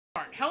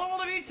Hello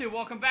all of you two,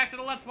 welcome back to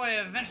the Let's Play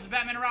of Adventures of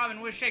Batman and Robin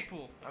with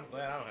Shakepool. I'm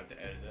glad I don't have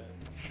to edit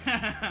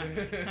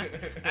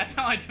that. That's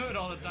how I do it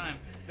all the time.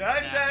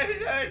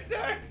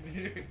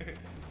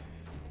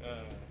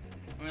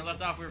 When we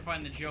left off, we were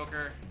fighting the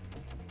Joker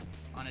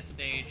on his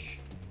stage,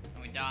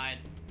 and we died.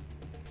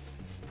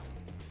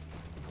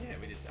 Yeah,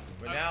 we did that.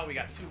 But now we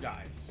got two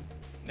guys.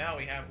 Now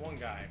we have one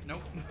guy.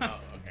 Nope. Oh,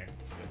 okay.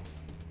 Good.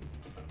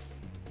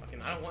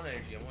 Fucking, I don't want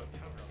energy, I want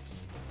power-ups.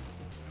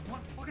 I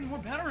want fucking more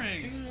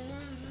batarangs.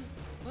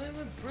 What am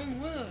I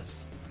bring with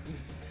us?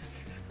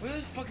 Where's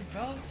these fucking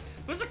belts?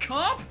 Where's the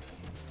cop?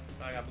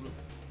 I got blue.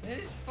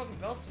 Hey, these fucking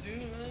belts,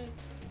 dude.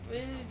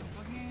 Man,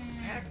 Fucking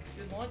pack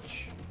your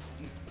lunch.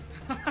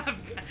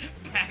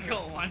 pack a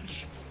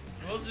lunch.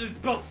 What's this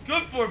belt's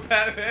good for,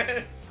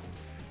 Batman?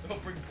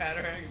 Don't bring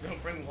batarangs, don't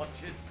bring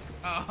lunches.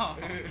 Oh.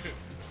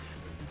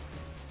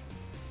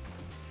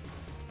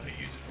 I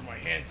use it for my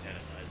hand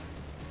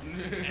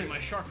sanitizer. And my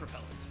shark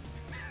repellent.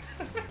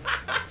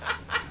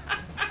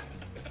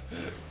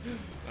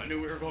 I knew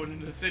we were going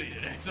into the city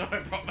today, so I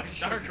brought my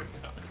shark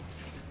repellent.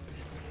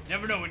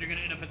 Never know when you're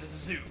gonna end up at the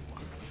zoo.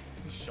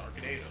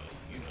 Sharknado,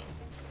 you know,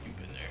 you've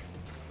been there.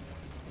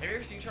 Have you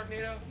ever seen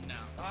Sharknado? No.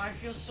 Oh, I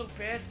feel so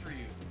bad for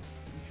you.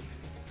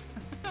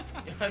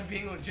 I'm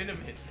being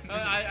legitimate.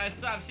 I've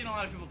seen a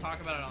lot of people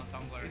talk about it on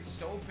Tumblr. It's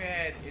so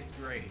bad, it's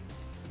great.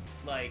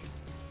 Like,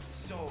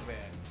 so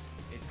bad,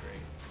 it's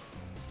great.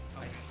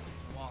 Okay,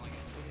 I'm walling it.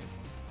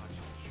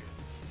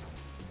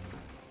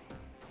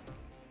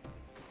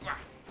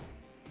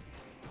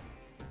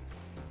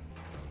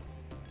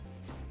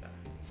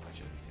 I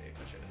should be safe.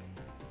 I should have.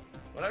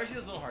 Whenever I see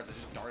those little hearts, I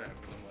just dart at them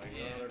because I'm like,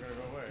 Yeah. oh, they're gonna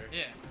go away.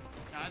 Yeah.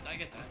 No, I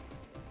get that.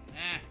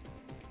 Eh.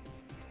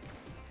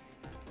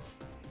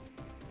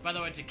 By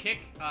the way, to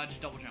kick,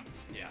 just double jump.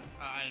 Yeah.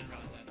 I didn't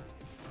realize that.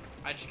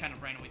 I just kind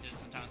of randomly did it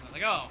sometimes. And I was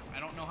like, oh, I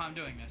don't know how I'm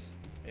doing this.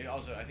 And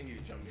also, I think you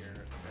jump near a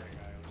better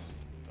guy.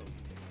 Oh, you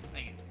take it.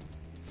 Thank you.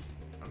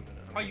 I'm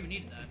gonna. Oh, you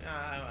needed that.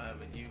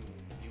 But you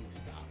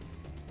stop.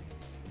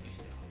 You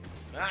stop.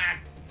 Ah!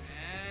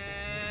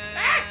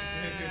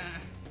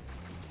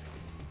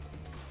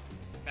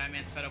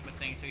 Batman's fed up with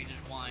things, so he just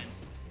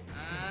whines.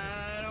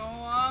 I don't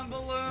want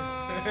balloons.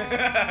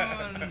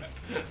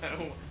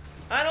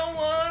 I don't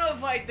want to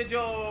fight the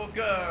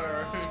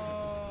Joker.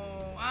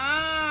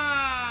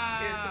 Oh,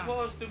 It's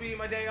supposed to be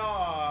my day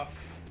off.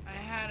 I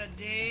had a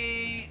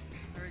date.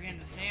 We were getting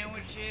the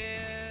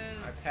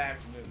sandwiches. I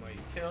packed with my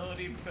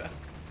utility belt.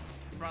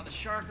 I brought the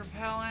shark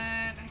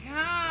repellent.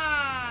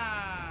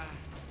 Ah.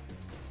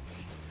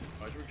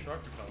 Why'd you bring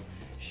shark repellent?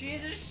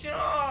 She's a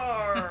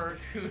shark.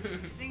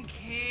 Just in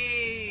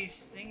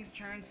case things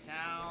turn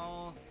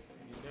south.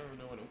 You never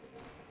know when to.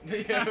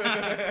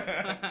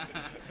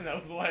 That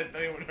was the last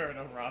anyone heard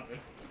of Robin.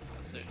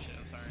 Oh, shit,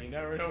 I'm sorry. You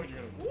never know when you're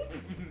gonna whoop.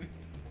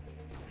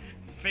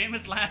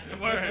 Famous last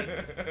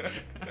words.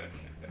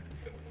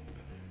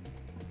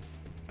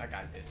 I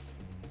got this.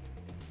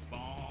 Boom.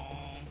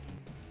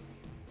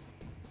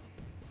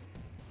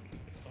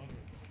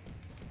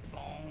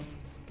 Boom.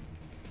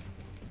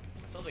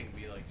 Something could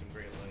be like some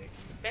great like.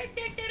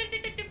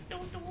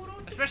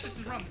 Especially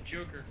since we're on the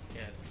Joker.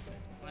 Yeah.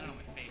 Landed on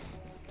my face.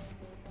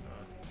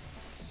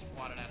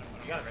 Swatted at him.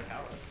 You got a red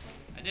power.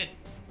 I did.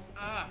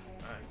 Ah.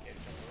 I can't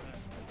jump over that.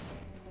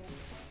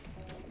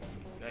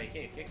 No, you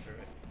can't kick through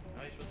it.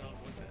 How are you supposed to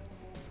avoid that?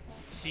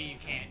 See, you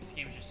can't. This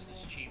game is just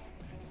is cheap.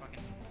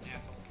 Fucking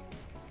assholes.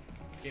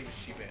 This game is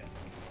cheap ass.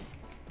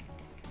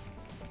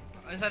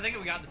 At least I think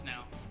we got this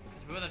now.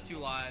 Because we both have 2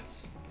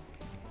 lives.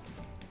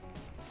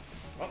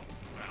 Oh.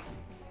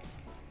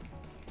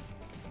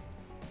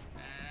 I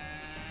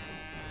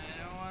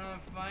don't want to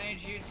fight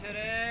you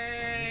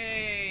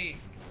today.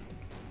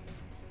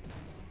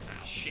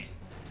 Oh, shit.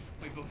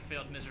 We both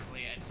failed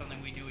miserably at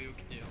something we knew we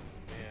could do.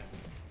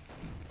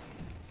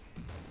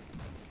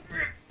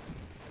 Yeah.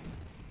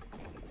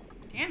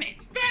 Damn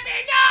it!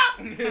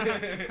 Batman, no!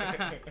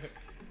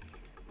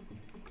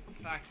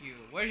 Fuck you.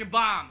 Where's your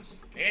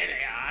bombs? Here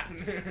they are.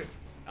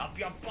 Up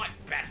your butt,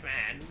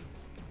 Batman.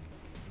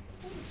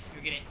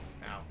 You get it.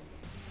 Ow.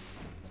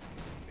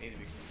 Need to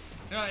be.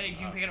 No, you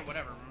can pick it up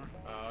whatever, remember?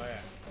 Oh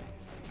yeah.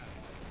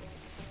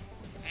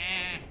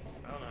 Eh.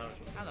 I don't know how I'm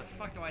supposed to. How the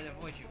fuck do I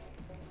avoid you?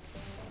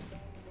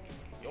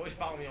 You always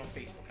follow me on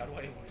Facebook. How do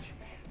I avoid you?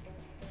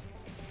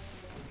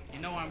 You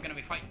know what I'm gonna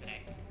be fighting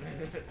today.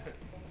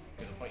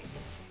 Gonna fight you.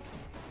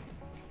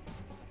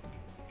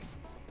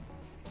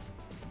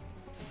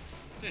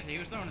 Seriously, he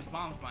was throwing his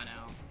bombs by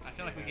now. I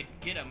feel like we could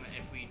get him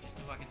if we just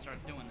fucking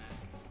starts doing that.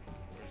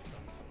 Where's he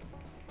coming from?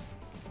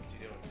 What's he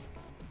doing?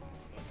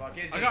 The fuck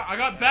is he? I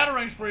got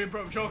batarangs for you,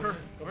 bro, Joker.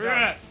 Where you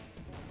at?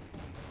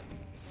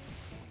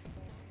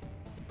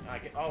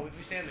 Oh, if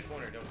we stay in the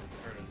corner, don't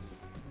hurt us.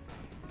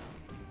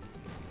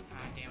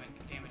 Ah, damn it.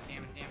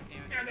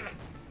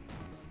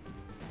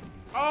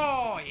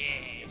 Oh,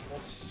 yeah.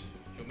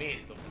 You made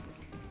it, though.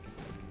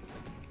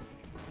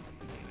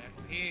 Stay back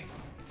over here.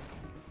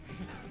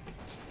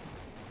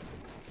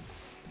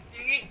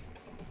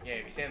 Yeah,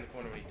 if you stand in the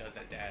corner when he does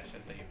that dash,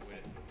 that's how you avoid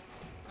it.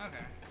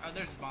 Okay. Oh,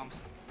 there's his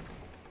bombs.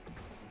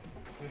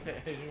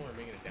 I just want to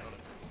make it down.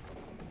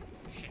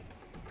 Shit.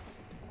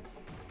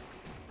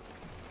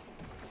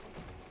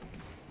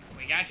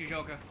 We got you,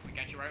 Joker. We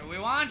got you right where we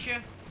want you.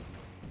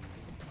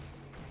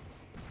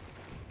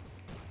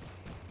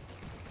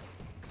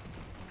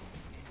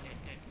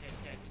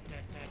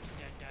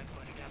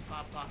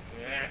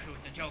 Yeah.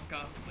 Shoot the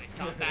Joker with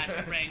top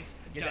bat rings.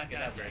 Get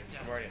that break.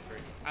 I'm already at 3.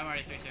 I'm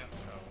already 3 too.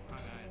 Oh.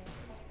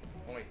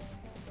 Okay. Points.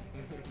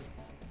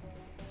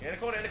 In the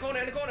corner, in the corner,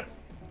 in the corner.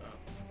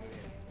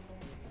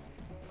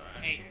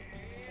 Oh. 8,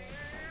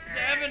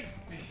 7,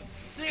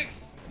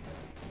 6.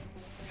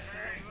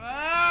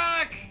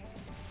 Fuck.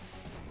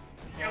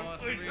 4,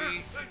 3,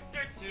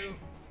 2.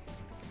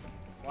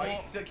 Why are you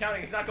still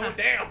counting? It's not going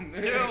down.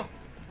 2,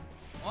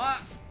 1.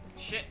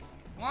 Shit.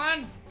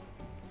 1.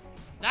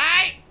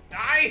 Die.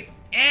 Die.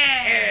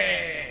 Yeah.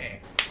 Hey.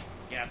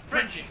 Yeah,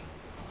 Frenchie.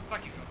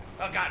 Fuck you, Joker.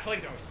 Oh god,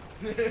 flamethrowers.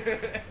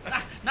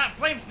 Not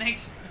flame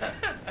snakes.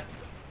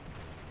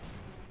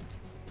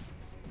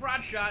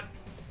 Broad shot.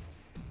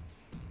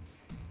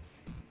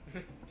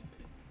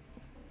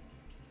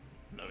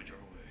 No your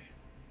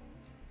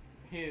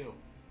way. Ew.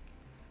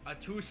 A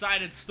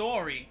two-sided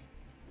story.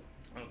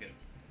 I don't get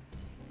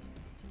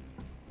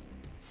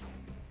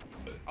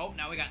it. Oh,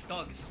 now we got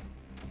thugs.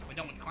 We're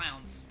done with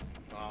clowns.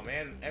 Oh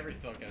man, every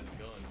thug has a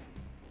gun.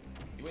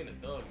 You ain't a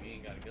thug, you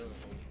ain't got a gun.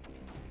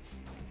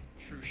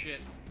 True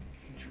shit.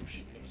 True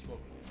shit never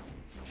spoken.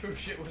 True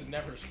shit was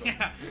never spoken.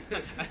 Yeah.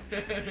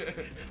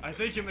 I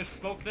think you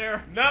misspoke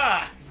there.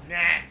 Nah.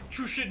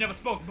 True shit never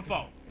spoken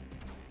before.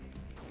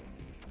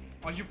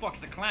 All you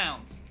fuckers are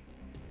clowns.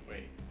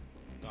 Wait.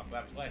 No,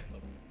 that was last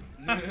level.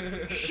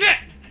 Shit!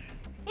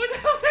 What the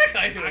hell's that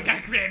guy doing? I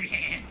got grabby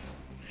hands.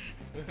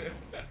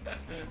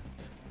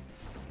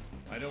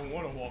 I don't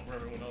want to walk where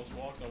everyone else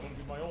walks. I want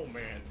to be my own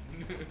man.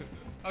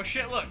 Oh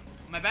shit, look.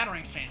 My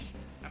batarangs changed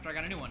after I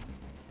got a new one.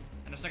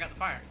 And I still got the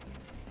fire.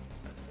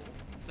 That's cool.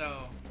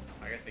 So,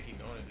 I guess they keep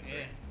going at this yeah.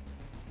 rate.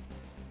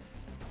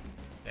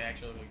 They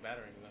actually look like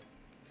battering though.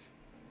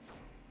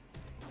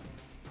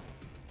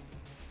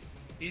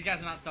 These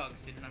guys are not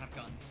thugs. They do not have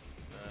guns.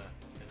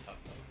 They're tough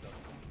though. So.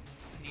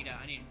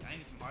 I need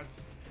some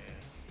hearts. Yeah,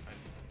 I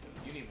need some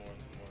too. You need more than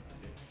more. I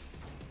do.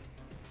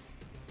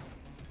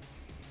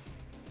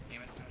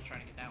 Damn it, I was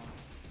trying to get that one.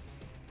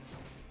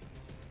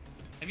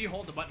 If you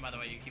hold the button, by the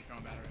way, you keep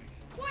throwing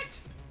batarangs. What?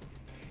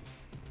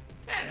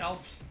 That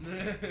helps.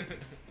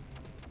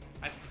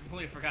 I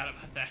completely forgot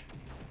about that.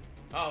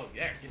 Oh,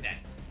 yeah, get that.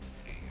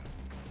 There you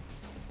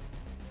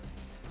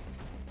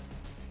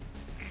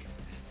go.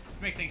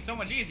 This makes things so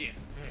much easier.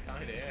 Yeah,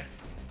 kinda, yeah.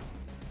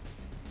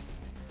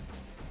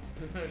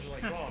 It's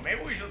like, oh,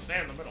 maybe we should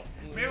stay in the middle.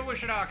 Maybe we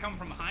should come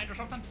from behind or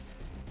something.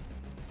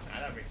 Nah,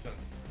 that makes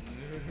sense.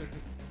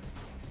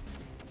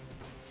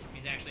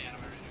 He's actually out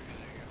of my range. Okay,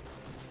 there you go.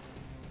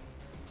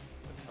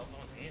 What the hell's on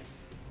his hand?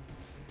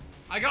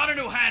 I got a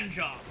new hand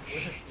job.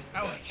 Shit.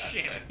 Oh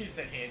shit. You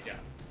said hand job.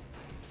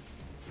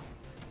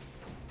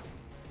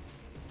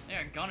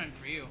 They're gunning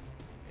for you.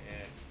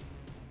 Yeah.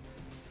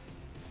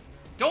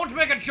 Don't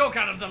make a joke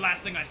out of the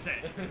last thing I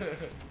said.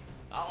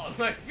 Oh,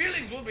 my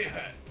feelings will be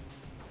hurt.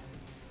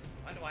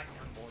 Why do I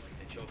sound more like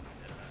the Joker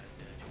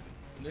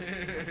than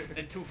Joker?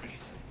 And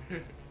Two-Face.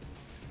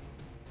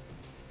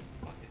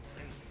 Fuck this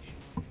dynamite shit.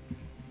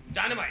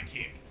 Dynamite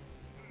kick.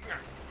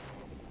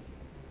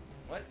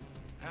 What?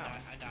 How?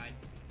 I died.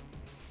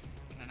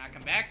 Can I not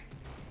come back?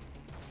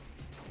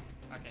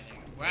 Okay, there you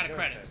go. We're out of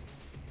credits.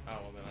 Oh,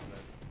 well then I'm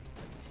dead.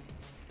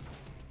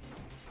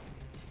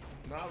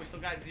 No, we still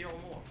got 0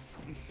 more.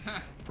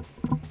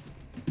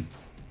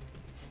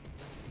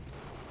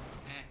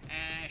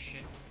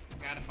 Shit.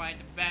 Gotta fight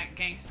the bad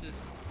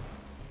gangsters.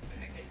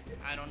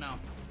 I don't know.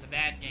 The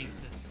bad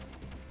gangsters.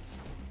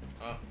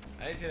 Oh,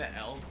 I didn't say that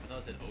L. I thought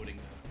it said Oding.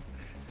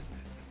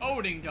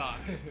 Oding dog.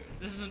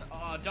 This is an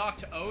dog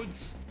to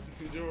Odes.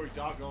 Is there a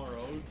dog or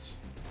Odes?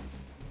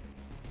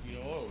 You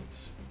know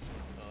Odes.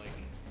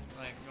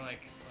 Like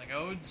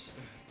Odes.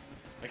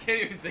 I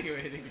can't even think of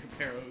anything to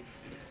compare Odes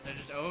to. They're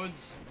just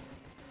Odes.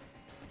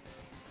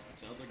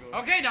 Sounds like Odes.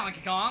 Okay,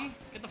 Donkey Kong.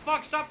 Get the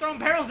fuck. Stop throwing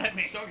barrels at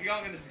me. Donkey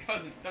Kong and his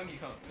cousin, Donkey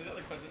Kong. His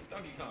other cousin,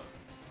 Donkey Kong.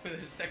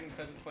 His second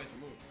cousin twice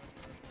removed.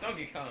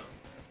 Donkey Kong.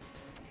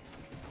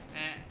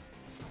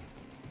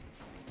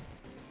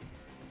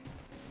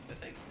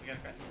 That's it. We got a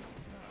credit. Oh,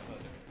 I thought it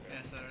was a credit.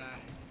 Yeah, so did I.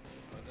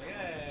 I was like,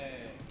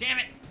 hey. Damn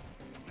it.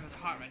 There was a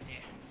heart right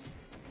there.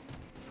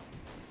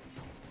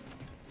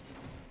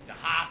 The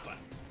Hopper.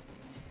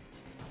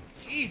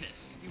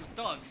 Jesus. You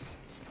thugs.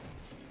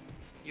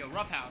 Yo,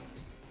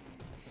 roughhouses.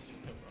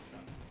 No rough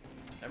houses.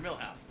 They're mill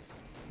houses.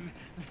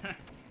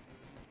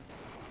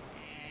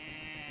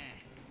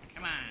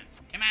 Come on.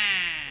 Come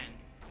on.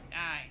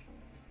 Die.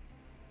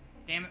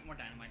 Damn it, more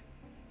dynamite.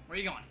 Where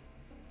are you going?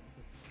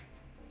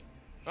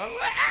 Oh,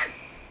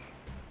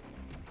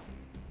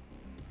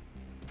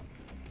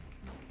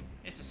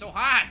 This is so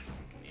hot.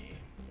 yeah.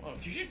 Oh,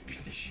 you should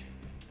beat this shit.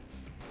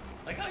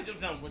 Like how he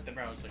jumps down with the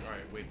barrel. It's like,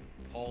 alright, wait,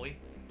 Paulie,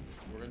 that's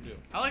what we're gonna do.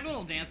 I like the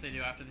little dance they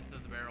do after they throw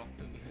the barrel.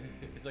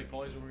 It's like,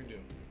 Paulie's what we're gonna do.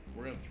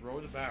 We're gonna throw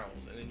the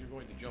barrels, and then you're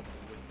going to jump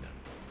with them.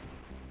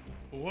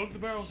 Well, what if the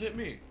barrels hit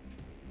me?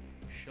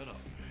 Shut up.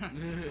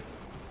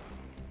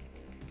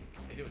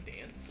 They do a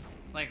dance?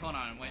 Like, hold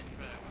on, wait.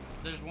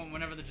 There's one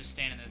whenever they're just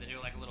standing there, they do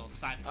like a little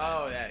side to side.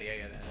 Oh,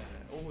 yeah.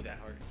 Oh, that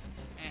hard.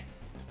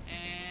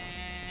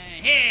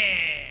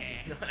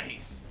 Yeah.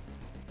 Nice.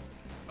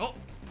 Oh,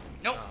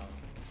 nope.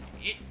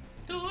 It.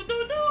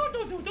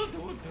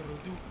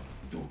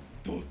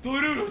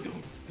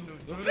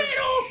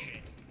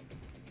 Shit.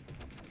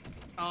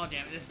 Oh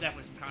damn it! This is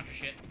definitely some Contra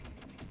shit.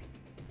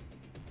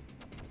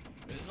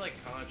 This is like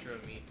Contra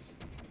meets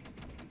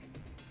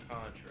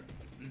Contra,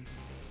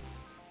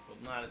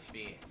 but not as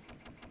fast.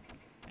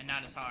 And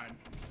not as hard.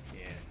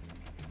 Yeah.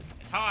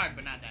 It's hard,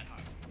 but not that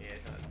hard. Yeah,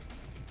 it's not.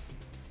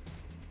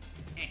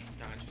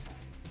 Contra's hard.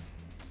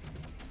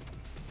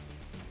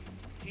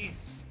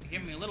 Jesus, you're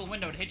giving me a little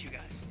window to hit you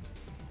guys.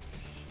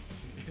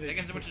 I guess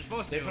that's what you're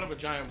supposed to They do. put up a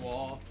giant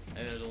wall,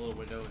 and there's a little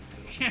window in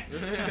the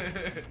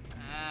middle.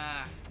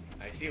 Ah.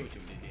 I see what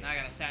you did. Now I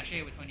got a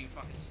sachet between you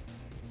fuckers.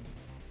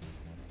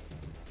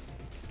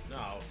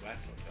 No,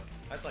 that's fucked up.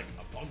 That's like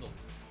a bundle.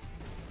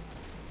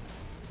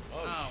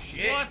 Oh, Oh,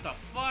 shit. what the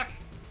fuck?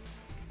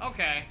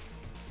 Okay.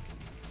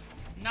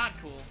 Not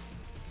cool.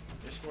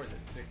 Your score's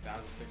at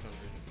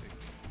 6,660.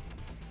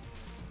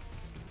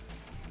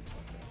 That's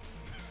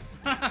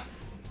fucked up.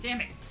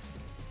 Damn it.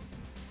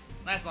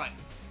 Last life.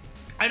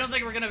 I don't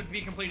think we're gonna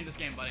be completing this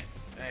game, buddy.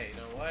 Hey, you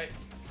know what?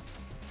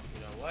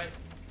 You know what?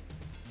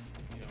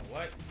 You know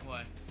what?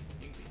 What?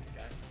 You can beat this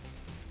guy.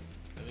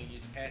 Let me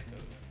use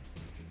passcode.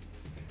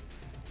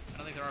 I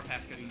don't think there are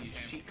passcodes You in can this use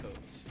game. cheat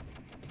codes.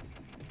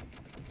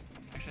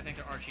 Actually, I think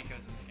there are cheat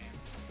codes in this game.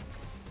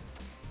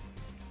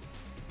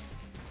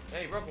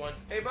 Hey, broke one.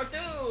 Hey, broke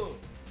two!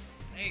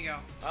 There you go.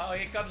 Oh,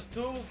 here comes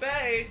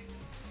Two-Face.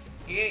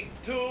 He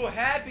ain't too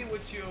happy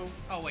with you.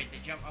 Oh wait, they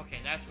jump. Okay,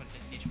 that's what the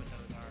niche with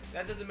those are.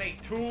 That doesn't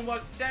make too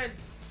much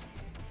sense.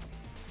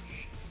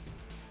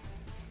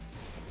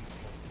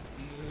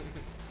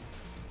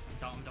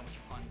 I'm done with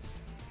your puns.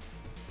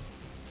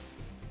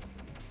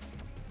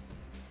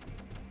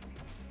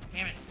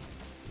 Damn it.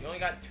 You only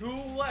got 2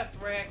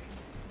 left, Rack.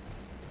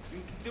 You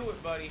can do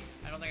it, buddy.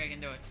 I don't think I can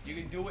do it. You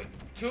can do it.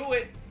 To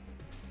it.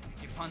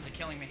 Your puns are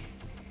killing me.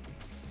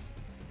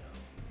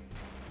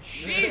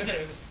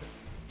 Jesus!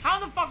 How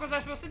the fuck was I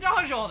supposed to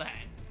dodge all that?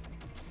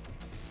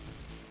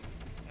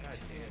 God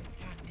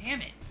damn. God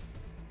damn it.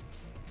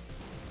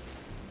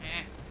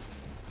 Eh.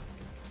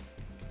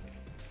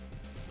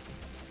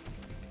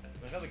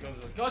 Like how the guns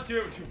are like, God damn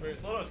it,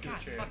 Two-Face, let us get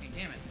God a chance. fucking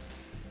damn it.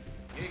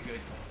 You did good.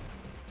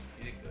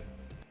 You did good.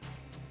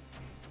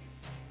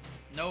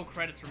 No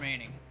credits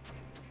remaining.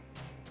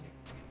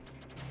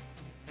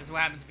 This is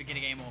what happens if you get a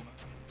game over. You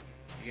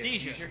get a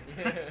Seizure.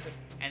 t-shirt?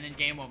 And then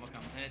game over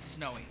comes, and it's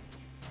snowy.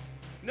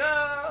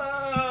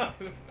 No!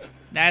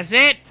 That's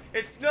it!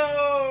 It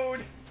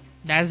snowed!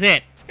 That's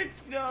it. It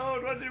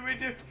snowed! What did we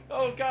do?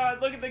 Oh god,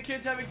 look at the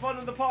kids having fun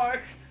in the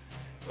park!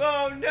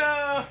 Oh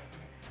no!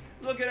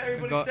 Look at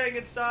everybody staying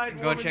inside.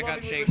 Go warm check and out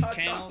loving Shake's with hot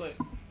channels.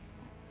 chocolate.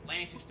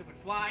 Land, you stupid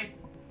fly.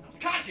 That was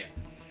Kasha!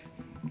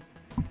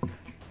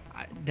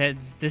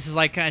 This is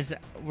like, guys,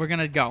 we're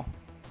gonna go.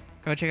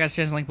 Go check out his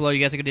channel, link below. You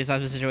guys have a good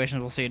day,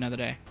 situations. We'll see you another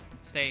day.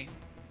 Stay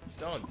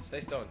Stoned. Stay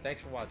stoned. Thanks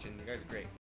for watching. You guys are great.